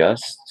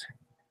 adjust,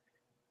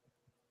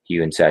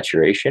 hue and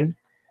saturation,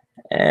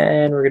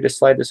 and we're going to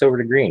slide this over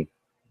to green.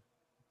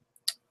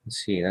 Let's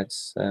see,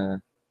 that's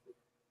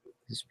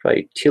this is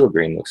probably teal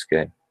green. Looks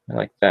good. I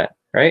like that.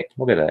 Right?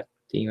 Look at that.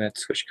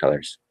 Let's switch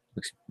colors.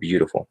 Looks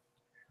beautiful.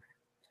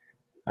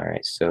 All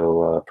right,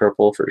 so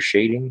purple for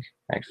shading.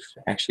 I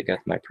actually got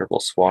my purple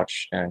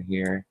swatch down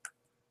here.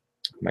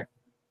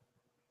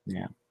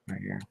 Yeah, right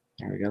here.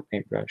 There we go.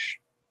 Paintbrush.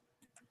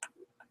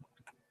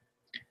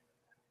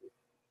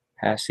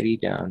 Opacity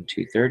down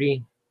to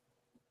 30.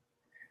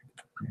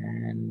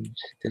 And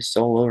this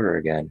all over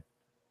again.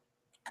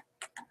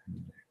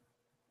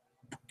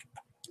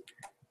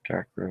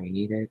 Dark where we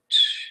need it.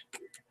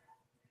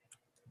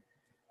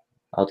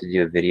 I'll have to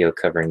do a video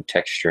covering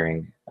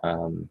texturing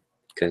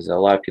because a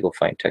lot of people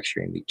find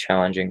texturing to be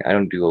challenging. I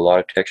don't do a lot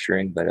of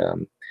texturing, but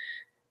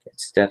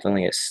it's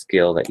definitely a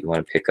skill that you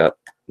want to pick up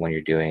when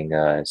you're doing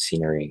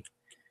scenery,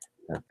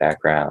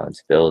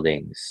 backgrounds,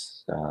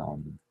 buildings,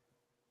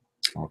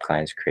 all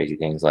kinds of crazy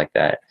things like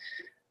that.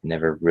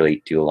 Never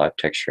really do a lot of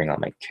texturing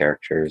on my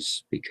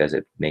characters because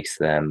it makes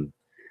them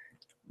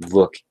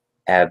look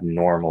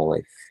abnormal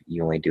if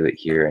you only do it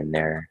here and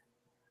there.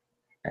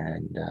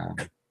 And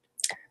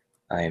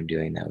I am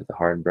doing that with a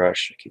hard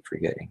brush. I keep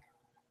forgetting.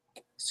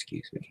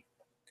 Excuse me.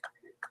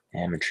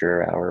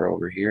 Amateur hour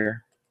over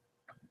here.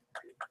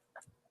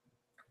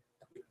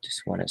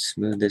 Just want to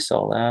smooth this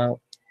all out.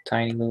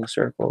 Tiny little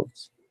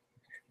circles.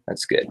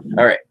 That's good.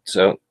 All right,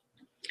 so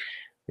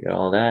we got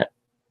all that.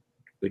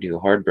 We do a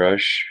hard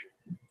brush.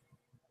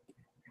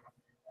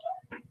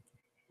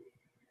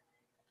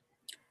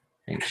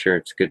 Make sure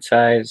it's good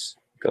size.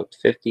 Go up to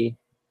 50.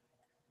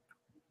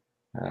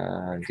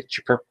 Get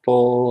your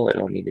purple. I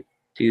don't need to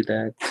do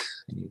that.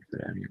 I need to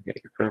go down here and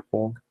get your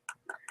purple.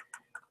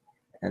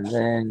 And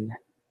then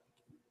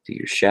do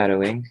your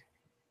shadowing.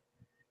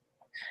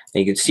 And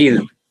you can see,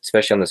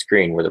 especially on the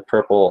screen, where the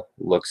purple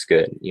looks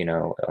good. You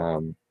know,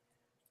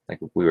 like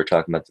we were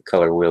talking about the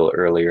color wheel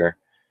earlier.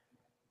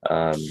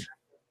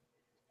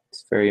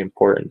 It's very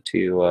important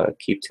to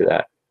keep to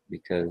that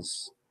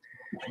because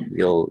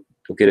you'll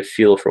get a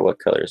feel for what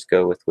colors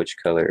go with which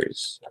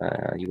colors.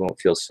 You won't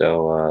feel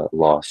so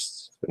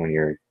lost when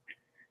you're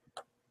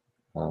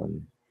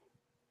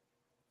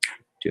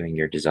doing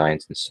your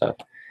designs and stuff.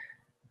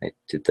 I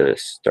did the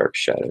dark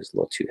shadows a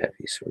little too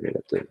heavy, so we're going to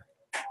have to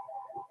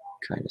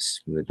kind of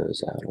smooth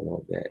those out a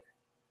little bit,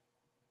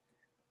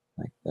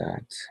 like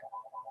that.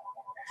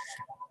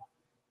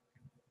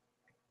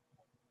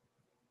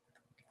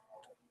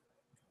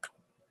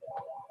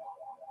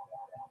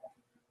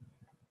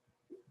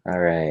 All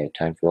right,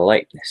 time for the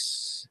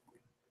lightness.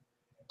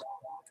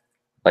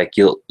 Like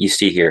you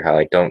see here how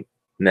I don't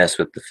mess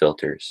with the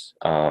filters.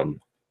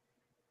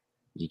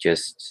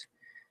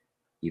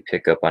 You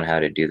pick up on how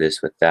to do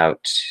this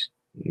without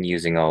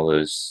using all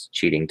those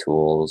cheating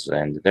tools,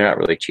 and they're not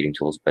really cheating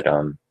tools, but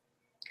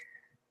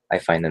I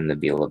find them to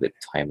be a little bit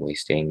time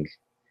wasting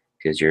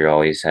because you're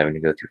always having to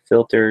go through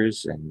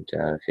filters and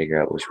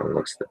figure out which one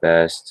looks the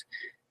best.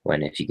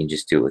 When if you can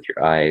just do it with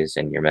your eyes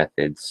and your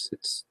methods,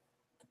 it's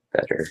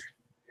better.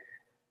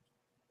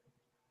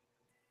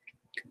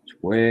 It's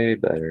way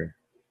better.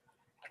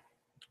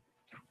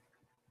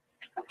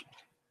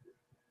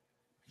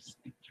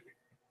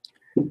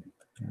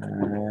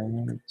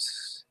 Alright,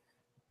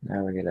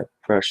 now we're gonna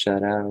brush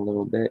that out a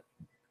little bit.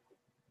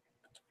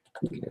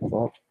 Okay,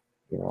 well,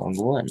 wrong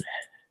one.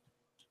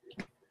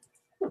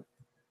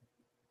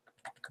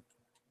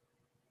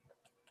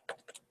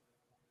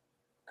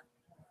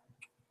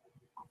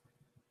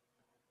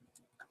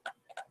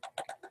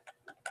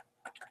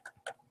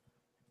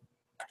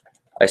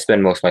 I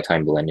spend most of my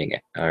time blending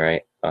it. All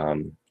right.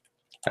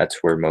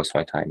 That's where most of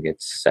my time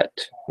gets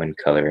set when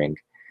coloring,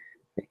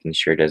 making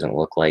sure it doesn't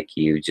look like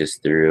you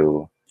just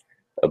threw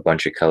a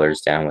bunch of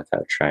colors down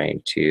without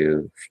trying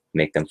to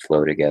make them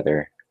flow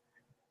together.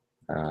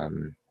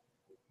 Um,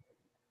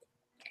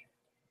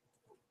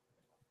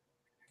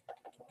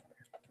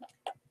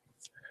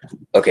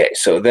 okay,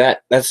 so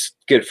that's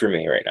good for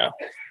me right now.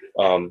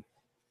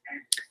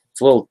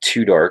 It's a little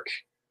too dark,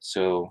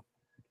 so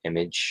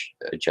image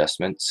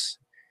adjustments,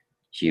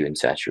 hue and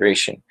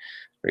saturation.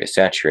 We're gonna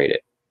saturate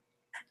it.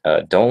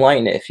 Don't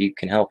lighten it if you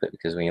can help it,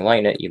 because when you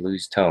lighten it, you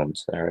lose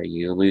tones. All right,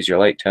 you lose your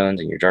light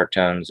tones and your dark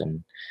tones,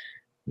 and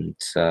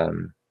it's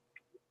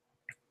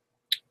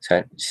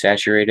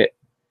saturate it,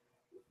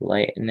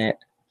 lighten it.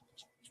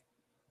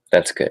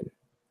 That's good.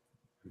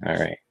 All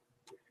right.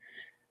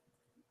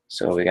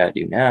 So what we got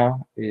to do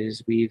now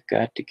is we've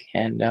got to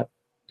hand up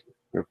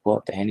or pull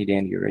up the handy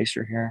dandy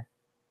eraser here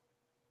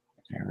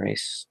and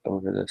erase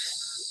over the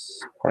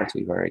parts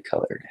we've already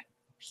colored.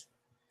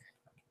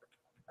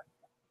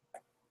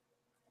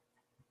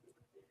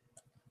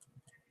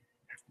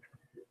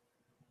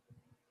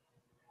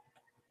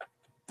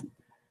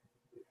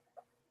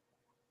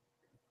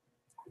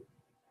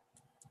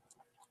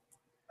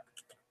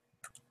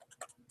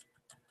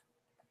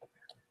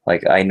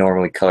 Like I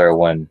normally color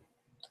one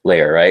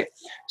layer, right?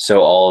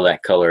 So all of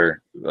that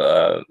color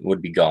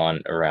would be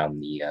gone around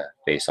the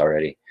base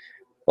already.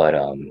 But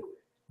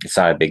it's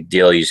not a big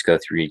deal. You just go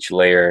through each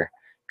layer,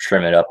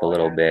 trim it up a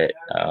little bit.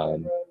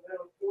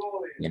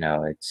 You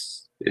know,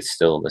 it's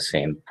still the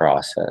same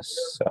process.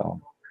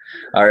 So,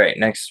 all right,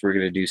 next we're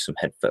gonna do some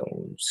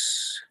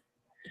headphones.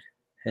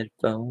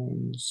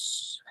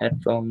 Headphones.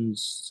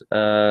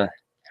 I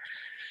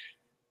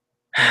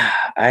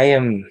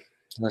am.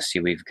 Let's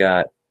see. We've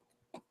got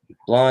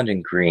blonde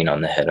and green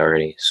on the head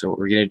already. So what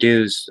we're gonna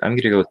do is I'm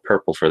gonna go with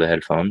purple for the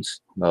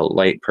headphones. A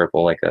light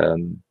purple, like a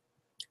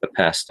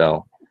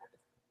pastel.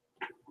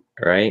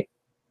 All right.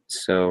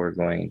 So we're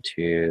going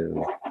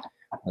to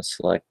let's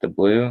select the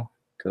blue.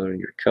 Go to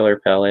your color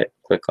palette.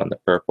 Click on the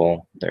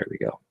purple. There we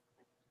go.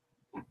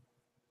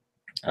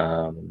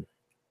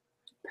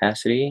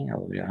 Opacity.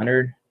 I'll do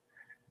 100.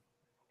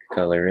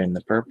 Color in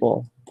the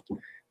purple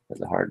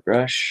with a hard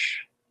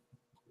brush.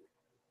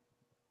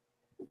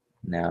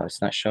 Now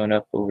it's not showing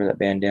up over that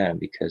bandana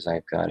because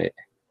I've got it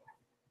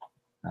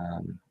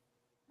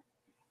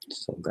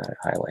still got it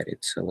highlighted.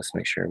 So let's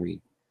make sure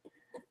we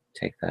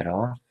take that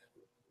off.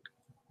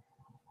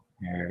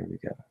 There we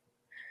go.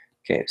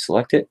 Okay,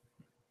 select it.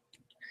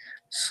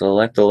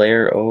 Select the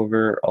layer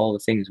over all the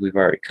things we've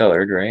already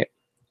colored, right?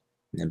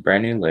 And then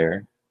brand new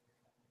layer.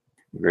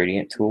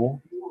 Gradient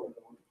tool.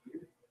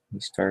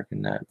 We start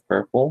in that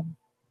purple.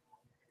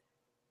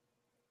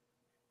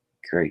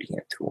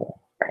 Gradient tool.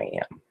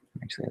 Bam.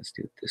 Actually, let's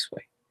do it this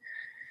way.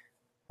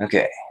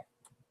 Okay,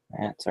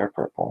 that's our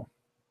purple.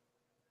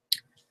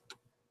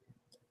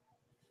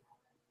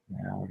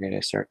 Now we're going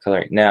to start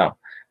coloring. Now,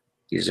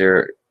 these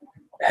are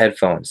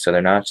headphones, so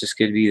they're not just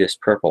going to be this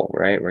purple,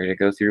 right? We're going to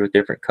go through with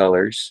different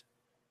colors.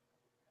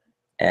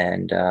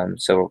 And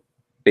so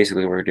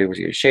basically what we're going to do is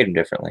you're going to shade them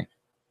differently.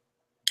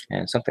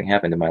 And something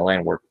happened to my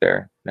line work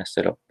there. Messed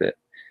it up a bit.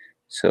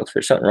 So if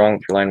there's something wrong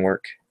with your line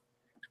work,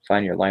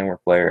 find your line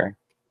work layer.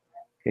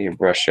 Get your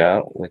brush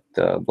out with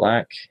the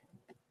black.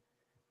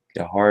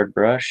 Get a hard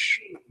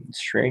brush.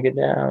 Shrink it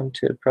down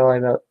to probably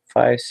about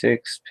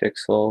 5-6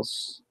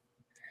 pixels.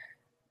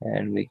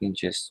 And we can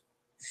just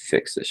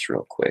fix this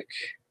real quick.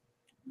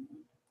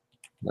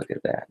 Look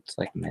at that. It's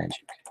like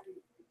magic.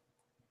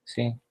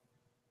 See?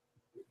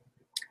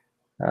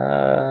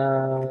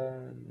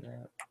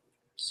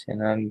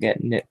 And I'm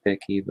getting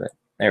nitpicky, but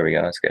there we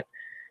go. That's good.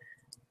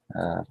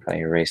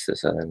 Probably erase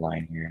this other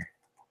line here.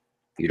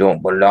 You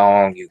don't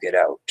belong, you get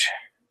out.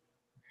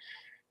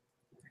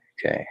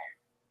 Okay.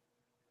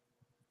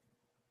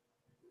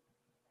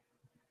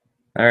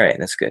 All right,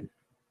 that's good.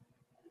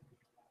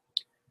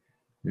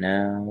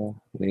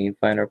 Now we need to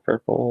find our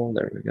purple.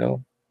 There we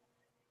go.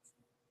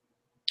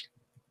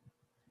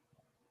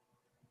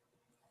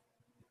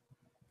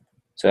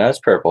 So that's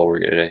purple. We're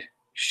gonna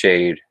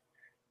shade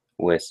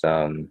with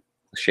a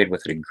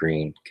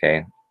green.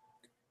 Okay,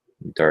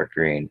 dark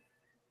green.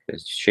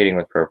 Because shading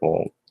with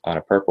purple on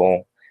a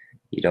purple,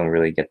 you don't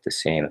really get the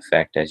same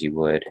effect as you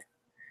would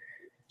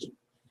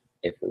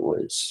if it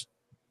was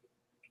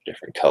a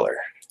different color.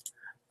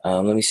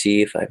 Let me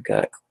see if I've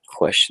got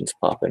questions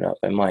popping up.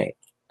 I might.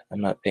 I'm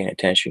not paying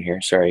attention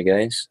here. Sorry,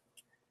 guys.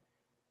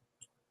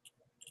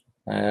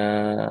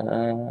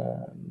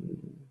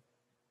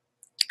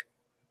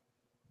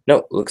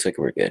 Nope, looks like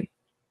we're good.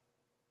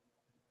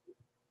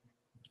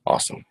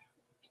 Awesome.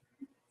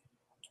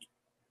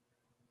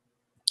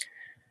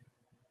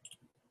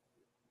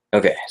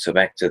 Okay, so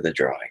back to the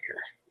drawing here.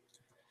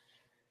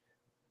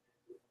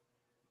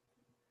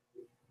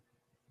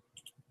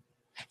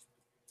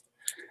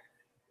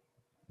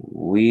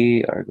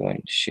 We are going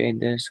to shade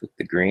this with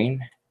the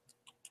green.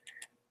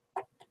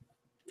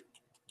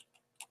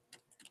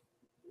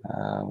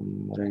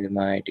 What am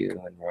I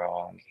doing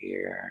wrong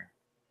here?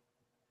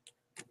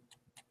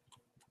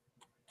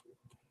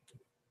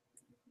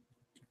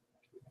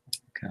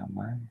 got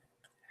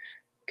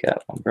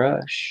my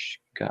brush,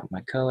 got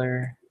my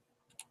color.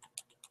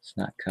 It's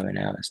not coming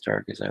out as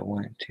dark as I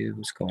want it to.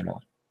 What's going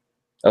on?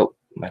 Oh,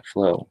 my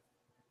flow.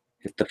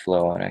 Hit the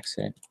flow on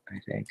accident, I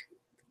think.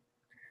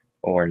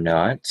 Or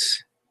not.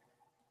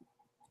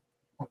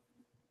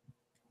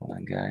 Hold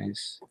on,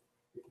 guys.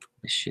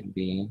 This should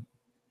be.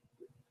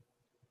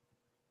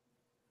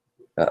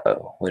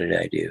 Uh-oh, what did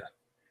I do?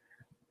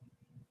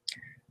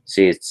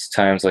 See, it's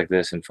times like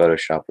this in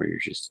Photoshop where you're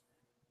just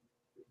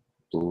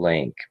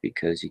blank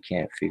because you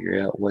can't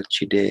figure out what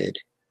you did.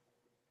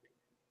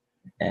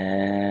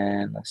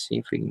 And let's see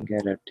if we can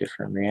get a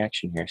different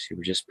reaction here. See,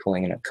 we're just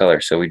pulling in a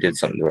color, so we did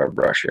something to our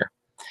brush here.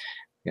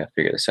 We gotta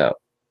figure this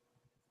out.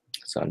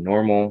 So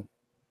normal,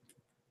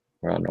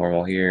 we're on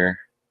normal here,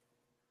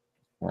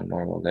 we're on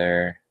normal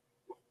there.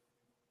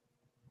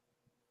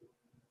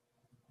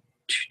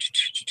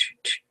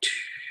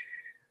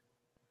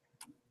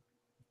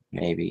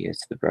 Maybe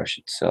it's the brush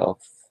itself.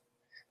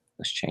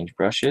 Let's change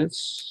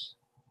brushes.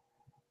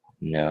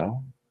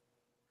 No.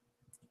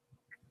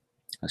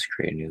 Let's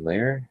create a new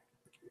layer.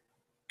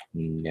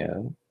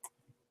 No.